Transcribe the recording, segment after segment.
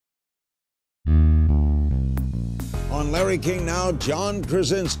on Larry King Now, John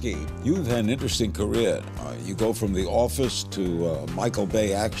Krasinski. You've had an interesting career. You go from The Office to a Michael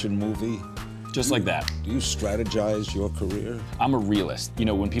Bay action movie. Just like that. Do you strategize your career? I'm a realist. You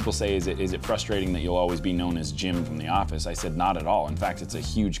know, when people say, is it frustrating that you'll always be known as Jim from The Office? I said, not at all. In fact, it's a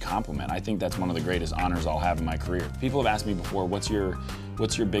huge compliment. I think that's one of the greatest honors I'll have in my career. People have asked me before, what's your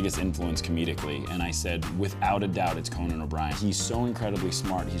biggest influence comedically? And I said, without a doubt, it's Conan O'Brien. He's so incredibly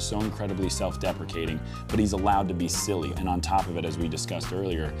smart. He's so incredibly self-deprecating, but he's allowed to be silly. And on top of it, as we discussed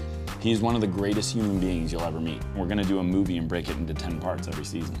earlier, he's one of the greatest human beings you'll ever meet. We're gonna do a movie and break it into 10 parts every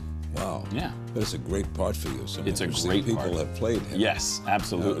season. Wow. Yeah. But it's a great part for you. Some it's a great people part. have played him. Yes,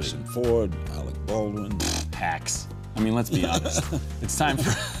 absolutely. Harrison Ford, Alec Baldwin. Hacks. I mean, let's be honest. It's time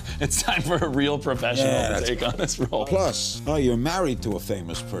for a real professional to take on this role. Plus, you're married to a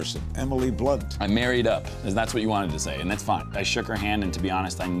famous person, Emily Blunt. I married up, as that's what you wanted to say, and that's fine. I shook her hand, and to be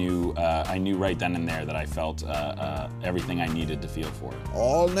honest, I knew right then and there that I felt everything I needed to feel for her.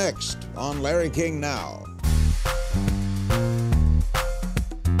 All next on Larry King Now.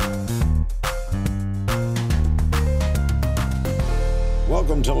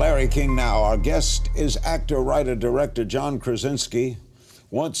 Welcome to Larry King Now. Our guest is actor, writer, director John Krasinski,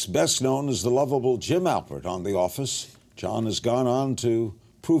 once best known as the lovable Jim Alpert on The Office. John has gone on to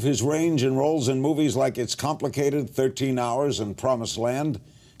prove his range in roles in movies like It's Complicated, 13 Hours, and Promised Land.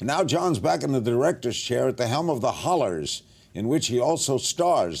 And now John's back in the director's chair at the helm of The Hollars, in which he also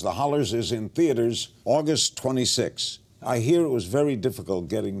stars. The Hollars is in theaters August 26. I hear it was very difficult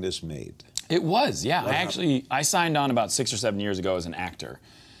getting this made. It was, yeah. I signed on about 6 or 7 years ago as an actor.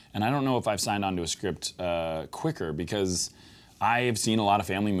 And I don't know if I've signed on to a script quicker, because I have seen a lot of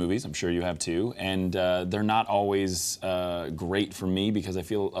family movies, I'm sure you have too, and they're not always great for me because I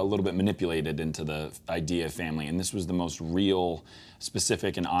feel a little bit manipulated into the idea of family. And this was the most real,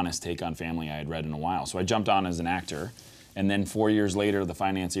 specific, and honest take on family I had read in a while. So I jumped on as an actor. And then 4 years later, the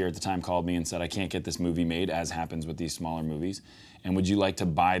financier at the time called me and said, I can't get this movie made, as happens with these smaller movies. And would you like to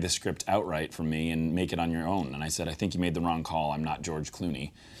buy the script outright from me and make it on your own? And I said, I think you made the wrong call. I'm not George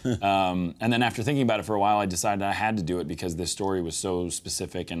Clooney. And then after thinking about it for a while, I decided I had to do it because this story was so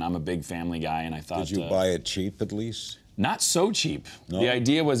specific, and I'm a big family guy, and I thought... Did you buy it cheap, at least? Not so cheap. No? The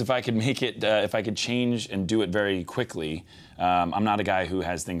idea was if I could make it, if I could change and do it very quickly, I'm not a guy who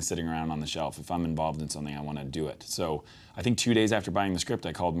has things sitting around on the shelf. If I'm involved in something, I want to do it. So I think 2 days after buying the script,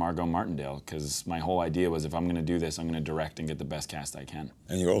 I called Margot Martindale, because my whole idea was if I'm going to do this, I'm going to direct and get the best cast I can.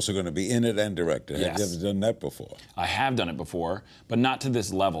 And you're also going to be in it and direct it. Yes. Have you ever done that before? I have done it before, but not to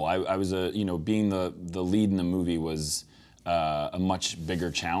this level. I was being the lead in the movie was a much bigger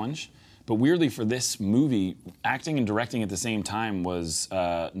challenge. But weirdly, for this movie, acting and directing at the same time was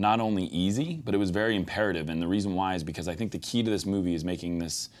not only easy, but it was very imperative. And the reason why is because I think the key to this movie is making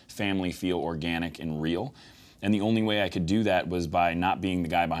this family feel organic and real. And the only way I could do that was by not being the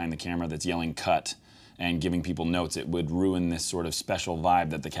guy behind the camera that's yelling cut and giving people notes. It would ruin this sort of special vibe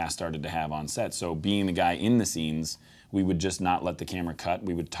that the cast started to have on set. So being the guy in the scenes, we would just not let the camera cut.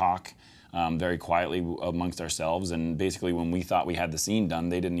 We would talk very quietly amongst ourselves, and basically when we thought we had the scene done,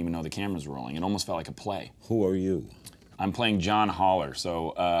 they didn't even know the cameras were rolling. It almost felt like a play. Who are you? I'm playing John Hollars.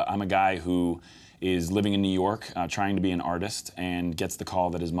 So I'm a guy who is living in New York, trying to be an artist, and gets the call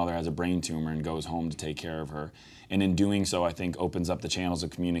that his mother has a brain tumor and goes home to take care of her. And in doing so, I think opens up the channels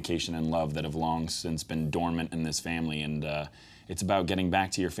of communication and love that have long since been dormant in this family. And it's about getting back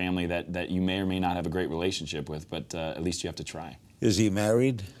to your family that you may or may not have a great relationship with, but at least you have to try. Is he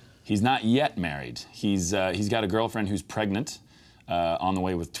married? He's not yet married. He's got a girlfriend who's pregnant, on the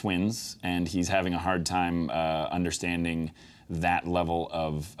way with twins, and he's having a hard time understanding that level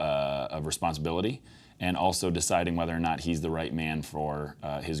of responsibility, and also deciding whether or not he's the right man for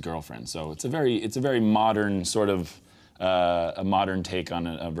his girlfriend. So it's a very modern sort of a modern take on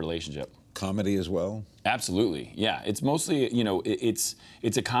a relationship. Comedy as well? Absolutely, yeah. It's mostly,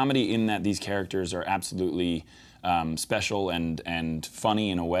 it's a comedy in that these characters are absolutely special and funny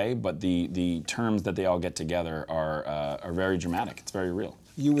in a way, but the terms that they all get together are very dramatic. It's very real.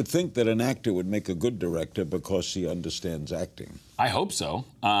 You would think that an actor would make a good director because she understands acting. I hope so.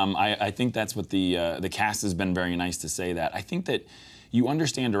 I think that's what the cast has been very nice to say that. I think that you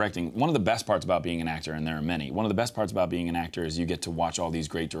understand directing. One of the best parts about being an actor, and there are many, one of the best parts about being an actor is you get to watch all these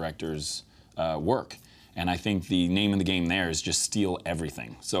great directors work. And I think the name of the game there is just steal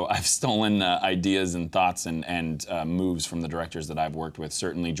everything. So I've stolen ideas and thoughts and moves from the directors that I've worked with.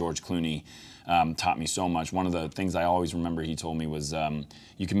 Certainly George Clooney taught me so much. One of the things I always remember he told me was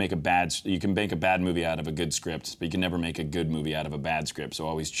you can make a bad movie out of a good script, but you can never make a good movie out of a bad script, so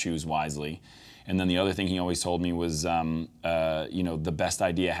always choose wisely. And then the other thing he always told me was, the best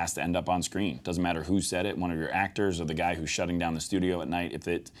idea has to end up on screen. Doesn't matter who said it, one of your actors or the guy who's shutting down the studio at night. If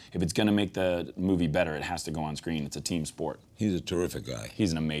it's going to make the movie better, it has to go on screen. It's a team sport. He's a terrific guy.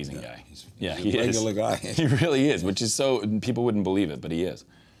 He's an amazing guy. He's he a regular is. guy. He really is, which is so, people wouldn't believe it, but he is.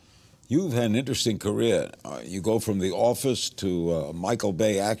 You've had an interesting career. You go from The Office to a Michael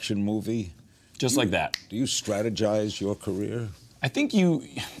Bay action movie. Just like that. Do you strategize your career? I think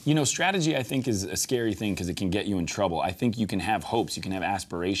strategy I think is a scary thing because it can get you in trouble. I think you can have hopes, you can have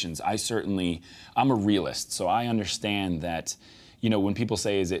aspirations. I'm a realist, so I understand that, when people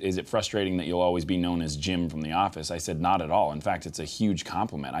say, is it frustrating that you'll always be known as Jim from The Office? I said, not at all. In fact, it's a huge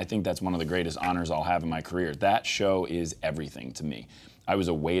compliment. I think that's one of the greatest honors I'll have in my career. That show is everything to me. I was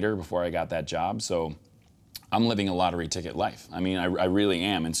a waiter before I got that job, so I'm living a lottery ticket life. I mean, I really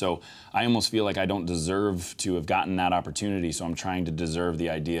am. And so I almost feel like I don't deserve to have gotten that opportunity, so I'm trying to deserve the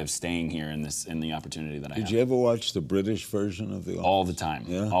idea of staying here in the opportunity that I have. Did you ever watch the British version of The Office? All the time.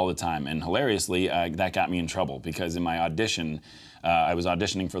 Yeah? All the time. And hilariously, that got me in trouble because in my audition, I was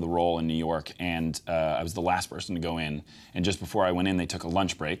auditioning for the role in New York, and I was the last person to go in. And just before I went in, they took a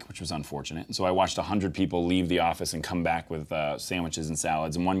lunch break, which was unfortunate. And so I watched 100 people leave the office and come back with sandwiches and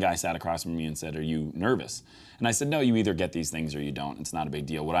salads. And one guy sat across from me and said, "Are you nervous?" And I said, "No, you either get these things or you don't. It's not a big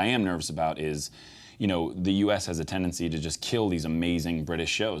deal. What I am nervous about is, the U.S. has a tendency to just kill these amazing British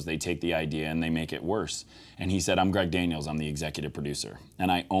shows. They take the idea and they make it worse." And he said, "I'm Greg Daniels. I'm the executive producer."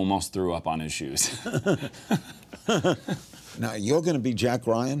 And I almost threw up on his shoes. Now, you're going to be Jack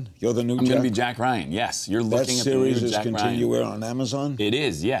Ryan? You're the new Jack? I'm going to be Jack Ryan, yes. You're looking at the new Jack Ryan. That series is continuing on Amazon? It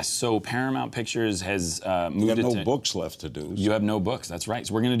is, yes. So Paramount Pictures has moved it to... You have no books left to do. You have no books, that's right.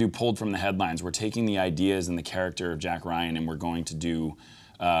 So we're going to do Pulled from the Headlines. We're taking the ideas and the character of Jack Ryan, and we're going to do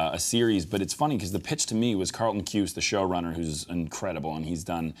a series. But it's funny, because the pitch to me was Carlton Cuse, the showrunner, who's incredible, and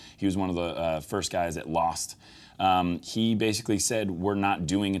he was one of the first guys at Lost. He basically said, we're not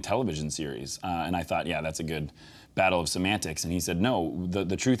doing a television series. And I thought, yeah, that's a good battle of semantics. And he said, no,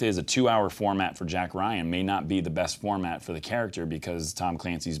 the truth is a 2-hour format for Jack Ryan may not be the best format for the character because Tom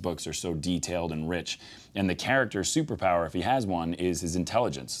Clancy's books are so detailed and rich. And the character's superpower, if he has one, is his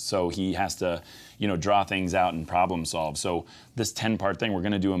intelligence. So he has to, draw things out and problem solve. So this 10-part thing, we're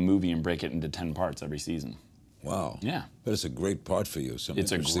going to do a movie and break it into 10 parts every season. Wow. Yeah. But it's a great part for you. Some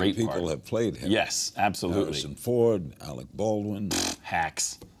it's a great people part. have played him. Yes, absolutely. Harrison Ford, Alec Baldwin.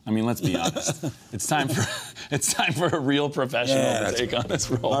 Hacks. I mean, let's be honest. It's time for a real professional to take on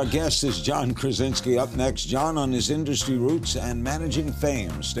this role. Our guest is John Krasinski. Up next, John on his industry roots and managing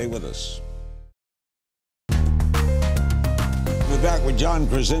fame. Stay with us. We're back with John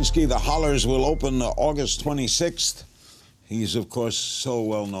Krasinski. The Hollars will open August 26th. He's, of course, so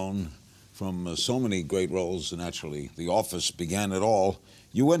well known from so many great roles. Naturally, The Office began it all.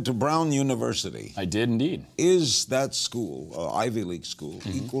 You went to Brown University. I did indeed. Is that school, Ivy League school,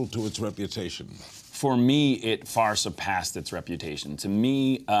 equal to its reputation? For me, it far surpassed its reputation. To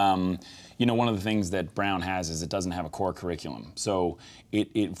me, one of the things that Brown has is it doesn't have a core curriculum. So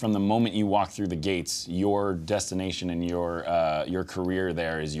from the moment you walk through the gates, your destination and your career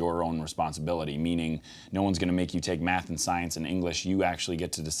there is your own responsibility, meaning no one's going to make you take math and science and English. You actually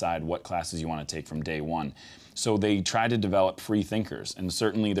get to decide what classes you want to take from day one. So they try to develop free thinkers, and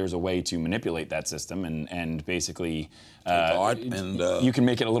certainly there's a way to manipulate that system and basically you can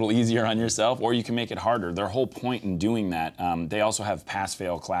make it a little easier on yourself, or you can make it harder. Their whole point in doing that, they also have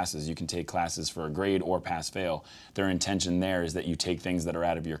pass-fail classes. You can take classes for a grade or pass-fail. Their intention there is that you take things that are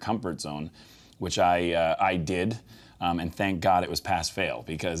out of your comfort zone, which I did. And thank God it was pass-fail,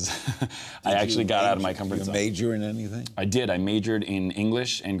 because I actually got out of my comfort zone. Did you major in anything? I did. I majored in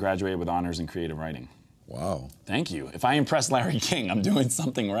English and graduated with honors in creative writing. Wow. Thank you. If I impress Larry King, I'm doing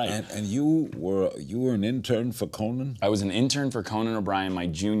something right. And you were an intern for Conan? I was an intern for Conan O'Brien my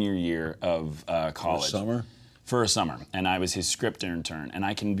junior year of college. For a summer? For a summer. And I was his script intern. And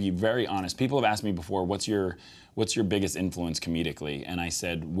I can be very honest. People have asked me before, what's your biggest influence comedically? And I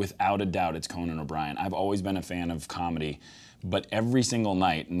said, without a doubt, it's Conan O'Brien. I've always been a fan of comedy. But every single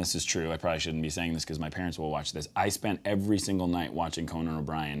night, and this is true, I probably shouldn't be saying this because my parents will watch this, I spent every single night watching Conan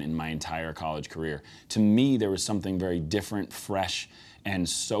O'Brien in my entire college career. To me, there was something very different, fresh, and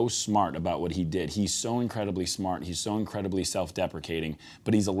so smart about what he did. He's so incredibly smart, he's so incredibly self-deprecating,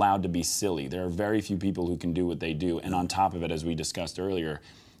 but he's allowed to be silly. There are very few people who can do what they do, and on top of it, as we discussed earlier,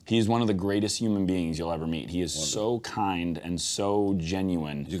 he is one of the greatest human beings you'll ever meet. He is so kind and so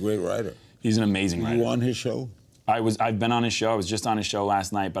genuine. He's a great writer. He's an amazing writer. Were you on his show? I've been on his show. I was just on his show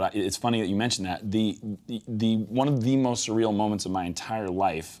last night. But it's funny that you mentioned that. The one of the most surreal moments of my entire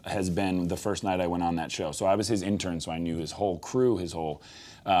life has been the first night I went on that show. So I was his intern, so I knew his whole crew, his whole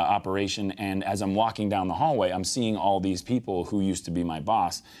operation. And as I'm walking down the hallway, I'm seeing all these people who used to be my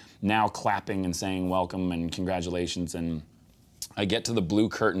boss now clapping and saying welcome and congratulations. And I get to the blue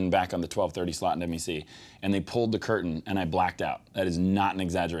curtain back on the 12:30 slot in MEC, and they pulled the curtain, and I blacked out. That is not an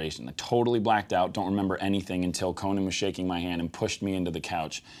exaggeration. I totally blacked out, don't remember anything until Conan was shaking my hand and pushed me into the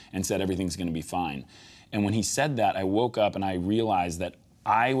couch and said everything's gonna be fine. And when he said that, I woke up and I realized that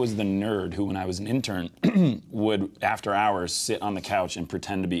I was the nerd who, when I was an intern, would, after hours, sit on the couch and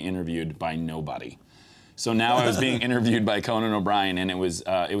pretend to be interviewed by nobody. So now I was being interviewed by Conan O'Brien, and it was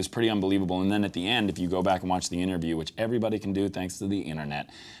pretty unbelievable. And then at the end, if you go back and watch the interview, which everybody can do thanks to the internet,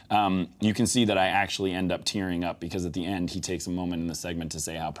 you can see that I actually end up tearing up, because at the end he takes a moment in the segment to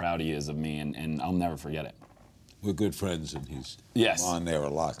say how proud he is of me, and I'll never forget it. We're good friends, and he's on there a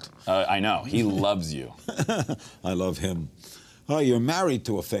lot. I know. He loves you. I love him. Oh, you're married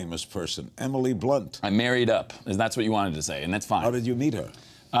to a famous person, Emily Blunt. I'm married up, and that's what you wanted to say, and that's fine. How did you meet her?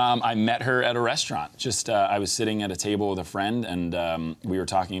 I met her at a restaurant. I was sitting at a table with a friend, and we were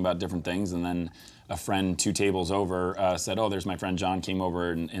talking about different things, and then a friend 2 tables over said, oh, there's my friend John, came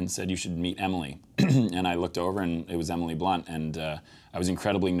over and said, you should meet Emily. And I looked over, and it was Emily Blunt, and I was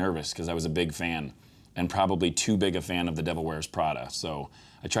incredibly nervous because I was a big fan, and probably too big a fan of The Devil Wears Prada, so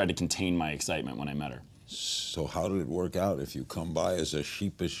I tried to contain my excitement when I met her. So how did it work out if you come by as a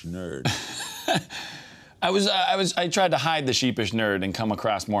sheepish nerd? I tried to hide the sheepish nerd and come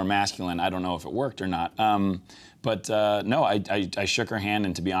across more masculine. I don't know if it worked or not. No, I shook her hand,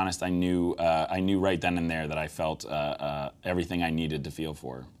 and to be honest, I knew right then and there that I felt everything I needed to feel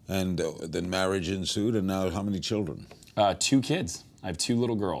for her. And then marriage ensued, and now how many children? 2 kids. I have 2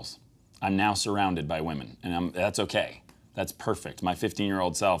 little girls. I'm now surrounded by women, and that's okay. That's perfect. My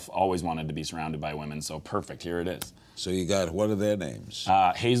 15-year-old self always wanted to be surrounded by women, so perfect. Here it is. So you got, what are their names?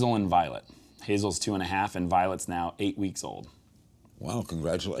 Hazel and Violet. Hazel's 2.5, and Violet's now 8 weeks old. Wow,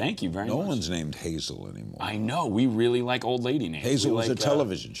 congratulations. Thank you very much. No one's named Hazel anymore. I know. We really like old lady names. Hazel was a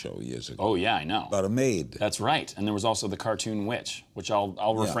television show years ago. Oh, yeah, I know. About a maid. That's right. And there was also the cartoon Witch, which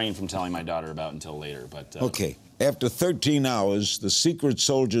I'll refrain from telling my daughter about until later. But okay. After 13 hours, The Secret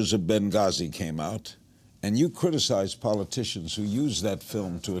Soldiers of Benghazi came out, and you criticized politicians who used that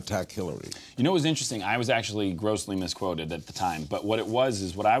film to attack Hillary. You know what was interesting? I was actually grossly misquoted at the time. But what it was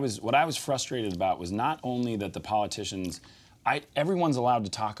is what I was frustrated about was not only that the politicians, everyone's allowed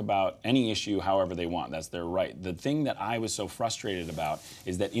to talk about any issue however they want. That's their right. The thing that I was so frustrated about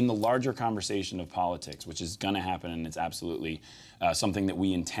is that in the larger conversation of politics, which is going to happen, and it's absolutely something that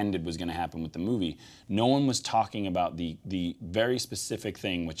we intended was going to happen with the movie, no one was talking about the very specific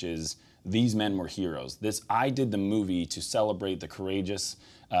thing, which is these men were heroes. I did the movie to celebrate the courageous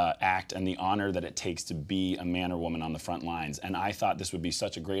act and the honor that it takes to be a man or woman on the front lines. And I thought this would be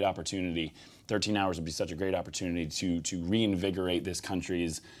such a great opportunity, 13 hours would be such a great opportunity to reinvigorate this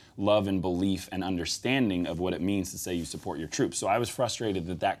country's love and belief and understanding of what it means to say you support your troops. So I was frustrated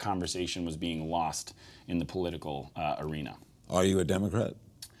that that conversation was being lost in the political arena. Are you a Democrat?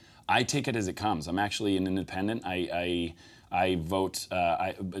 I take it as it comes. I'm actually an independent. I vote,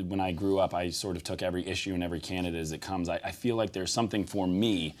 when I grew up, I sort of took every issue and every candidate as it comes. I feel like there's something for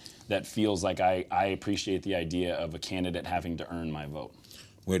me that feels like I appreciate the idea of a candidate having to earn my vote.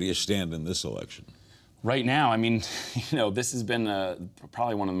 Where do you stand in this election? Right now, I mean, you know, this has been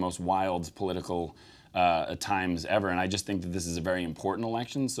probably one of the most wild political times ever, and I just think that this is a very important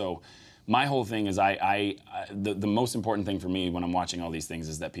election. So my whole thing is the most important thing for me when I'm watching all these things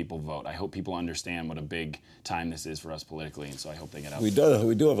is that people vote. I hope people understand what a big time this is for us politically, and so I hope they get out. We do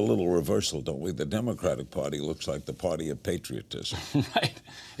have a little reversal, don't we? The Democratic Party looks like the party of patriotism. Right.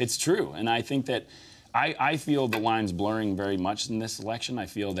 It's true, and I think that I feel the lines blurring very much in this election. I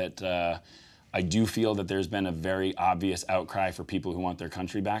feel that I do feel that there's been a very obvious outcry for people who want their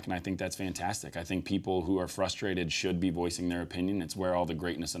country back, and I think that's fantastic. I think people who are frustrated should be voicing their opinion. It's where all the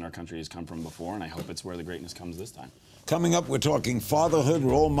greatness in our country has come from before, and I hope it's where the greatness comes this time. Coming up, we're talking fatherhood,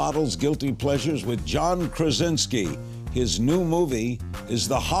 role models, guilty pleasures with John Krasinski. His new movie is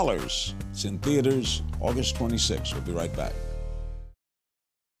The Hollars. It's in theaters August 26. We'll be right back.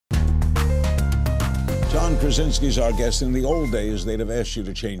 John Krasinski's our guest. In the old days, they'd have asked you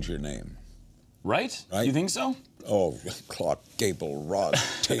to change your name. Right? Do you think so? Oh, Clark Gable, Rod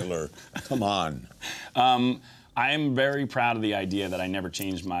Taylor, come on. I am very proud of the idea that I never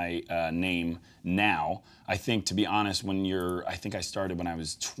changed my name now. I think, to be honest, I think I started when I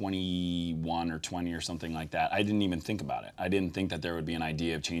was 21 or 20 or something like that. I didn't even think about it. I didn't think that there would be an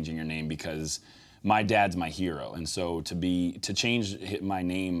idea of changing your name because my dad's my hero, and so to change my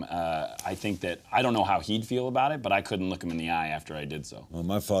name, I think that I don't know how he'd feel about it, but I couldn't look him in the eye after I did so. Well,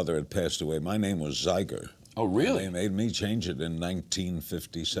 my father had passed away. My name was Zeiger. Oh, really? They made me change it in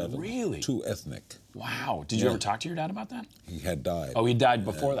 1957. Really? Too ethnic. Wow. Did you ever talk to your dad about that? He had died. Oh, he died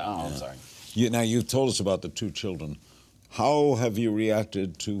before that? Oh, I'm sorry. Now, you've told us about the 2 children. How have you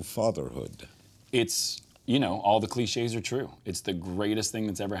reacted to fatherhood? It's, you know, all the cliches are true. It's the greatest thing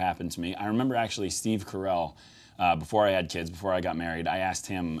that's ever happened to me. I remember actually Steve Carell, before I had kids, before I got married, I asked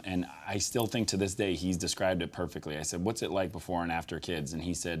him, and I still think to this day he's described it perfectly. I said, what's it like before and after kids? And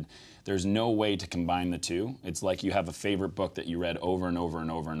he said, there's no way to combine the two. It's like you have a favorite book that you read over and over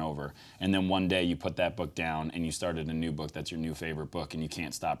and over and over, and then one day you put that book down and you started a new book that's your new favorite book and you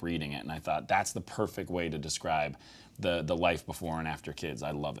can't stop reading it. And I thought, that's the perfect way to describe the life before and after kids. I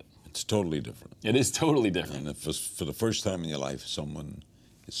love it. It's totally different. It is totally different. And if for the first time in your life, someone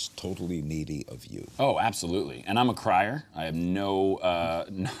is totally needy of you. Oh, absolutely. And I'm a crier. I have no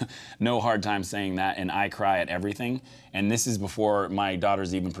hard time saying that, and I cry at everything. And this is before my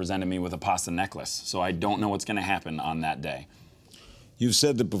daughter's even presented me with a pasta necklace, so I don't know what's going to happen on that day. You've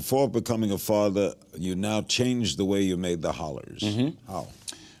said that before becoming a father, you now changed the way you made the Hollars. How?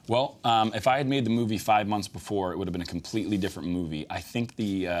 Well, if I had made the movie 5 months before, it would have been a completely different movie. I think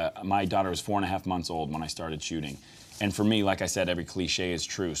my daughter was 4.5 months old when I started shooting. And for me, like I said, every cliche is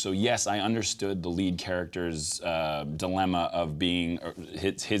true. So yes, I understood the lead character's dilemma of being,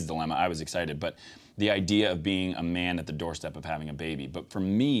 his dilemma. I was excited, but the idea of being a man at the doorstep of having a baby. But for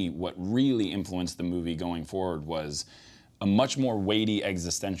me, what really influenced the movie going forward was a much more weighty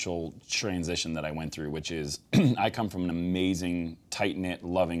existential transition that I went through, which is I come from an amazing, tight-knit,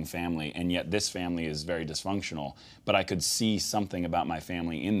 loving family, and yet this family is very dysfunctional. But I could see something about my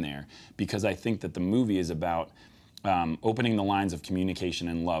family in there because I think that the movie is about opening the lines of communication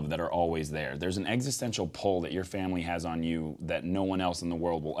and love that are always there. There's an existential pull that your family has on you that no one else in the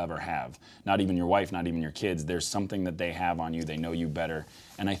world will ever have. Not even your wife, not even your kids. There's something that they have on you. They know you better.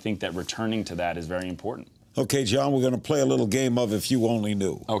 And I think that returning to that is very important. Okay, John, we're going to play a little game of If You Only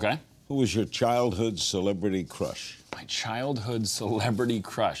Knew. Okay. Who was your childhood celebrity crush? My childhood celebrity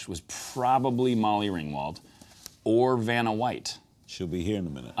crush was probably Molly Ringwald or Vanna White. She'll be here in a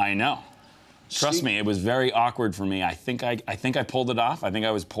minute. I know. Trust me, it was very awkward for me. I think I pulled it off. I think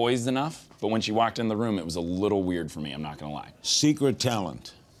I was poised enough. But when she walked in the room, it was a little weird for me, I'm not going to lie. Secret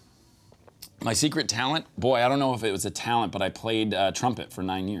talent? My secret talent? Boy, I don't know if it was a talent, but I played trumpet for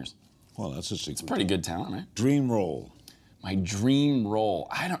 9 years. Well, that's a secret. It's a pretty good talent, right? Dream role? My dream role?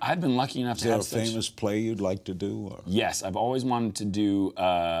 I've been lucky enough to have Is there a famous play you'd like to do? Or? Yes, I've always wanted to do,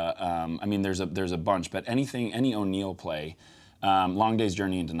 I mean, there's a bunch, but any O'Neill play. Long Day's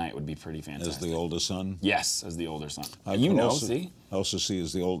Journey into Night would be pretty fantastic. As the older son? Yes, as the older son. See? I also see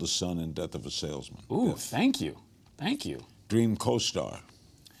as the oldest son in Death of a Salesman. Ooh, thank you. Thank you. Dream co-star?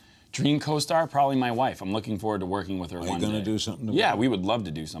 Dream co-star? Probably my wife. I'm looking forward to working with her one day. Are you going to do something together? Yeah, we would love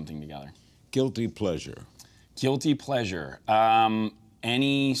to do something together. Guilty pleasure? Guilty pleasure.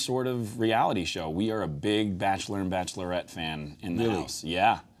 Any sort of reality show. We are a big Bachelor and Bachelorette fan in the house.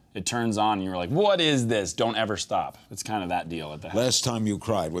 Yeah. It turns on and you're like, what is this? Don't ever stop. It's kind of that deal at the house. Last time you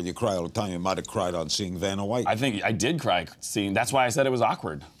cried, well, you cry all the time. You might have cried on seeing Vanna White. I think I did cry seeing, that's why I said it was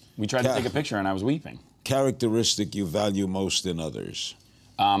awkward. We tried to take a picture and I was weeping. Characteristic you value most in others?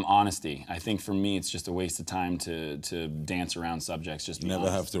 Honesty. I think for me, it's just a waste of time to dance around subjects. Just be never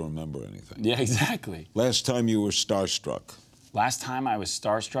honest. have to remember anything. Yeah, exactly. Last time you were starstruck? Last time I was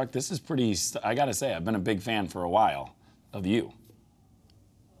starstruck, this is pretty, I gotta say, I've been a big fan for a while of you.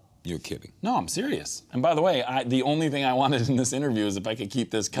 You're kidding. No, I'm serious. And by the way, the only thing I wanted in this interview is if I could keep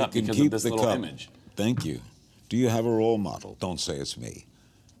this cup because of this little image. Thank you. Do you have a role model? Don't say it's me.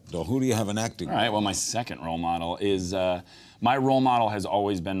 So who do you have an acting All right, well, my second role model is, my role model has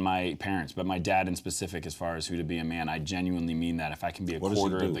always been my parents, but my dad in specific as far as who to be a man. I genuinely mean that. If I can be a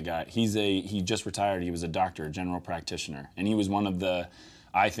quarter of the guy. He just retired. He was a doctor, a general practitioner. And he was one of the,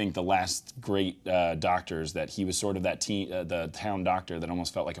 I think, the last great doctors that he was sort of that the town doctor that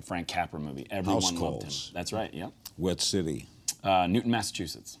almost felt like a Frank Capra movie. Everyone loved him. That's right, yeah. What city? Newton,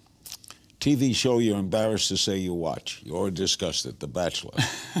 Massachusetts. TV show you're embarrassed to say you watch. You already discussed it, The Bachelor.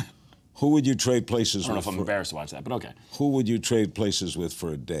 Who would you trade places with? I don't know if I'm embarrassed to watch that, but okay. Who would you trade places with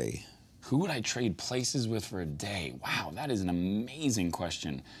for a day? Who would I trade places with for a day? Wow, that is an amazing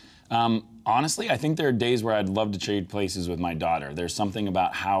question. Honestly, I think there are days where I'd love to trade places with my daughter. There's something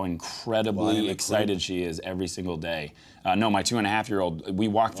about how incredibly excited she is every single day. No, my 2.5-year-old, we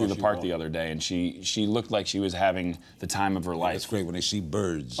walked through the park the other day, and she looked like she was having the time of her life. That's great when they see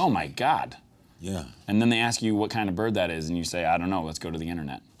birds. Oh, my God. Yeah. And then they ask you what kind of bird that is, and you say, I don't know, let's go to the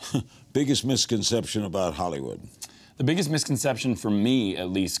internet. Biggest misconception about Hollywood? The biggest misconception for me, at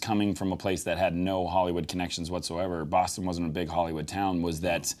least, coming from a place that had no Hollywood connections whatsoever, Boston wasn't a big Hollywood town, was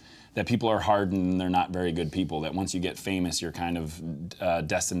that people are hardened and they're not very good people, that once you get famous, you're kind of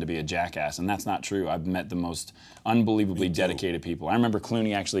destined to be a jackass. And that's not true. I've met the most unbelievably dedicated people. I remember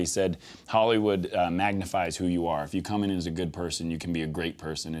Clooney actually said, Hollywood magnifies who you are. If you come in as a good person, you can be a great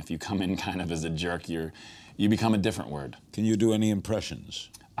person. If you come in kind of as a jerk, you become a different word. Can you do any impressions?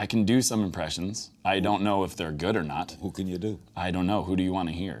 I can do some impressions. I don't know if they're good or not. Who can you do? I don't know. Who do you want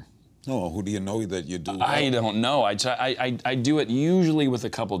to hear? No, who do you know that you do? I don't know. I do it usually with a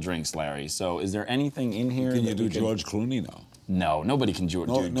couple drinks, Larry. So is there anything in here? Can you do George Clooney now? No, nobody can do George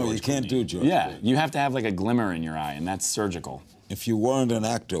Clooney. No, you can't do George. Yeah, you have to have like a glimmer in your eye, and that's surgical. If you weren't an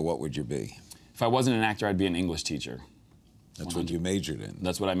actor, what would you be? If I wasn't an actor, I'd be an English teacher. That's what you majored in.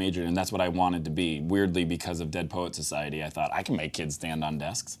 That's what I majored in. That's what I wanted to be. Weirdly, because of Dead Poet Society, I thought I can make kids stand on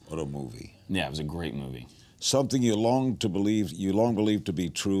desks. What a movie. Yeah, it was a great movie. Something you long believed to be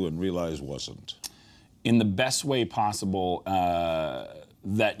true and realized wasn't. In the best way possible,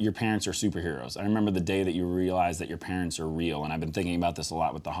 that your parents are superheroes. I remember the day that you realize that your parents are real, and I've been thinking about this a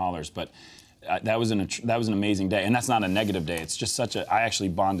lot with the Hollars, but that was an amazing day, and that's not a negative day. It's just I actually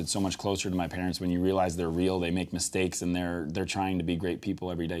bonded so much closer to my parents when you realize they're real, they make mistakes, and they're trying to be great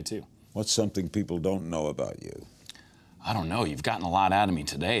people every day too. What's something people don't know about you? I don't know. You've gotten a lot out of me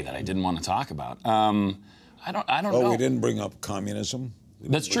today that I didn't want to talk about. I don't know. Oh, we didn't bring up communism.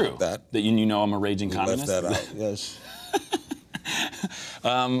 That's true. That you know I'm a raging communist. Left that out. Yes.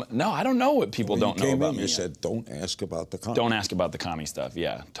 No, I don't know what people don't know about me. You said, don't ask about the commie. Don't ask about the commie stuff.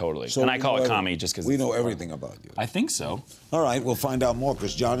 Yeah, totally. So and I call it commie just because we know everything about you. I think so. All right, we'll find out more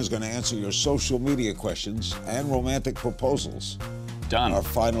because John is going to answer your social media questions and romantic proposals. Done. Our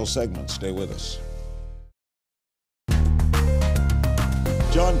final segment. Stay with us.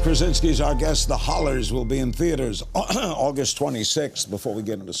 John Krasinski is our guest. The Hollars will be in theaters August 26th. Before we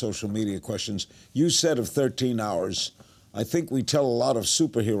get into social media questions, you said of 13 hours, I think we tell a lot of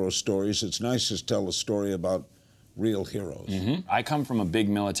superhero stories. It's nice to tell a story about real heroes. Mm-hmm. I come from a big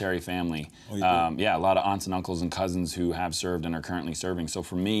military family. Oh, you do? Yeah, a lot of aunts and uncles and cousins who have served and are currently serving. So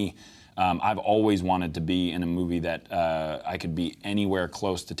for me, I've always wanted to be in a movie that I could be anywhere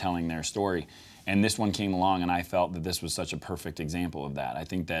close to telling their story. And this one came along, and I felt that this was such a perfect example of that. I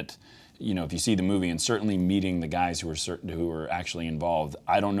think that, you know, if you see the movie, and certainly meeting the guys who are actually involved,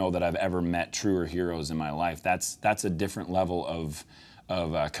 I don't know that I've ever met truer heroes in my life. That's a different level of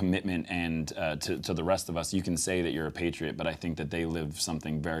commitment, and to the rest of us, you can say that you're a patriot, but I think that they live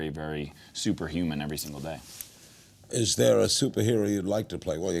something very, very superhuman every single day. Is there a superhero you'd like to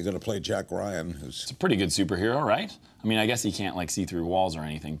play? Well, you're going to play Jack Ryan, who's... It's a pretty good superhero, right? I mean, I guess he can't, like, see through walls or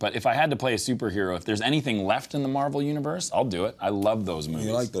anything. But if I had to play a superhero, if there's anything left in the Marvel Universe, I'll do it. I love those movies.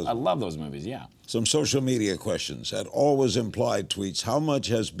 You like those? I love those movies, yeah. Some social media questions. At Always Implied tweets, how much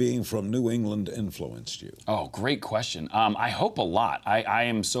has being from New England influenced you? Oh, great question. I hope a lot. I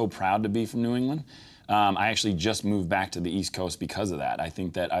am so proud to be from New England. I actually just moved back to the East Coast because of that. I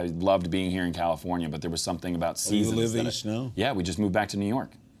think that I loved being here in California, but there was something about seasons. You live east now? Yeah, we just moved back to New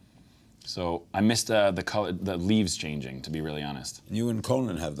York. So I missed the leaves changing, to be really honest. You and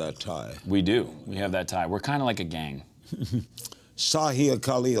Conan have that tie. We do. We have that tie. We're kind of like a gang. Sahia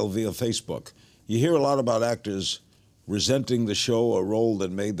Khalil via Facebook. You hear a lot about actors resenting the show or role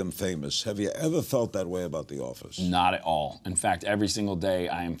that made them famous. Have you ever felt that way about The Office? Not at all. In fact, every single day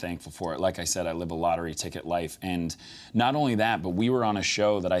I am thankful for it. Like I said, I live a lottery ticket life. And not only that, but we were on a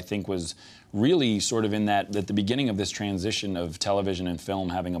show that I think was really sort of at the beginning of this transition of television and film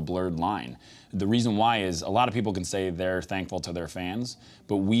having a blurred line. The reason why is a lot of people can say they're thankful to their fans,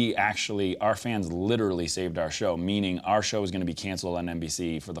 but our fans literally saved our show, meaning our show was going to be canceled on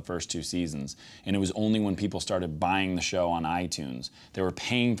NBC for the first 2 seasons. And it was only when people started buying the show on iTunes. They were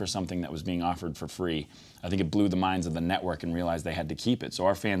paying for something that was being offered for free. I think it blew the minds of the network and realized they had to keep it. So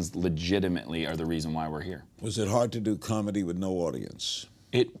our fans legitimately are the reason why we're here. Was it hard to do comedy with no audience?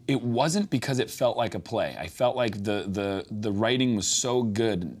 It wasn't, because it felt like a play. I felt like the writing was so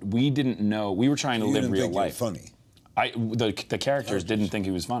good. We didn't know. We were trying to live real life. You didn't think you were funny? The characters didn't think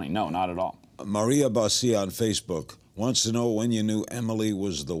he was funny. No, not at all. Maria Barcia on Facebook wants to know when you knew Emily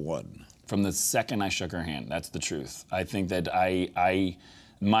was the one. From the second I shook her hand. That's the truth. I think that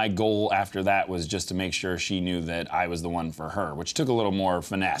my goal after that was just to make sure she knew that I was the one for her, which took a little more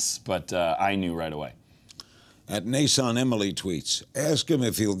finesse, but I knew right away. At Nason Emily tweets, ask him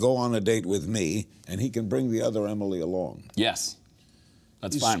if he'll go on a date with me and he can bring the other Emily along. Yes.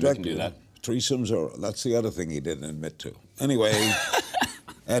 That's fine, we can do that. Threesomes, that's the other thing he didn't admit to. Anyway,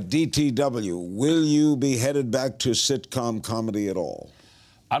 at DTW, will you be headed back to sitcom comedy at all?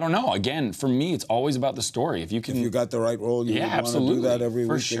 I don't know. Again, for me, it's always about the story. If you got the right role, you want to do that every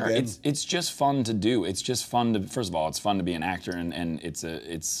week sure. again? It's just fun to do. It's just fun to, first of all, it's fun to be an actor, and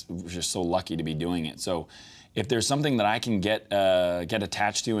it's just so lucky to be doing it. So if there's something that I can get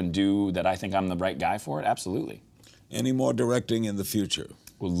attached to and do that I think I'm the right guy for it, absolutely. Any more directing in the future?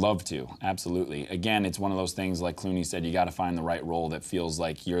 Would love to, absolutely. Again, it's one of those things, like Clooney said, you got to find the right role that feels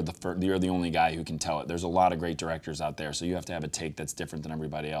like you're the only guy who can tell it. There's a lot of great directors out there, so you have to have a take that's different than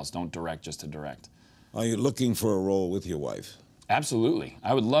everybody else. Don't direct just to direct. Are you looking for a role with your wife? Absolutely.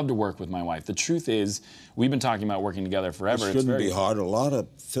 I would love to work with my wife. The truth is, we've been talking about working together forever. It shouldn't be hard. A lot of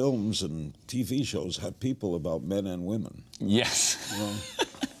films and TV shows have people about men and women. Yes.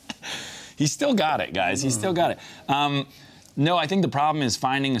 He's still got it, guys. He's still got it. No, I think the problem is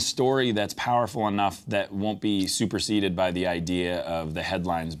finding a story that's powerful enough that won't be superseded by the idea of the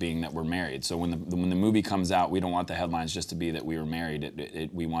headlines being that we're married. So when the movie comes out, we don't want the headlines just to be that we were married.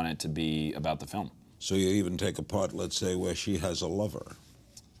 We want it to be about the film. So you even take a part, let's say, where she has a lover.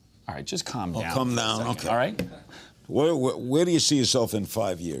 All right, just calm down. Calm down, okay. All right? Where do you see yourself in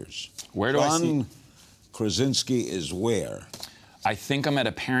 5 years? Where do I see? John Krasinski is where? I think I'm at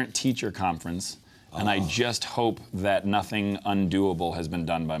a parent-teacher conference. And I just hope that nothing undoable has been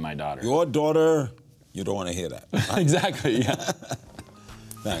done by my daughter. Your daughter, you don't want to hear that. Exactly, yeah.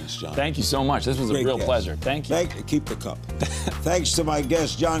 Thanks, John. Thank you so much. This was a real pleasure. Thank you. Keep the cup. Thanks to my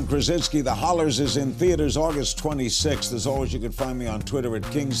guest, John Krasinski. The Hollars is in theaters August 26th. As always, you can find me on Twitter at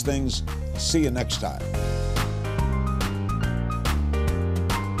King's Things. See you next time.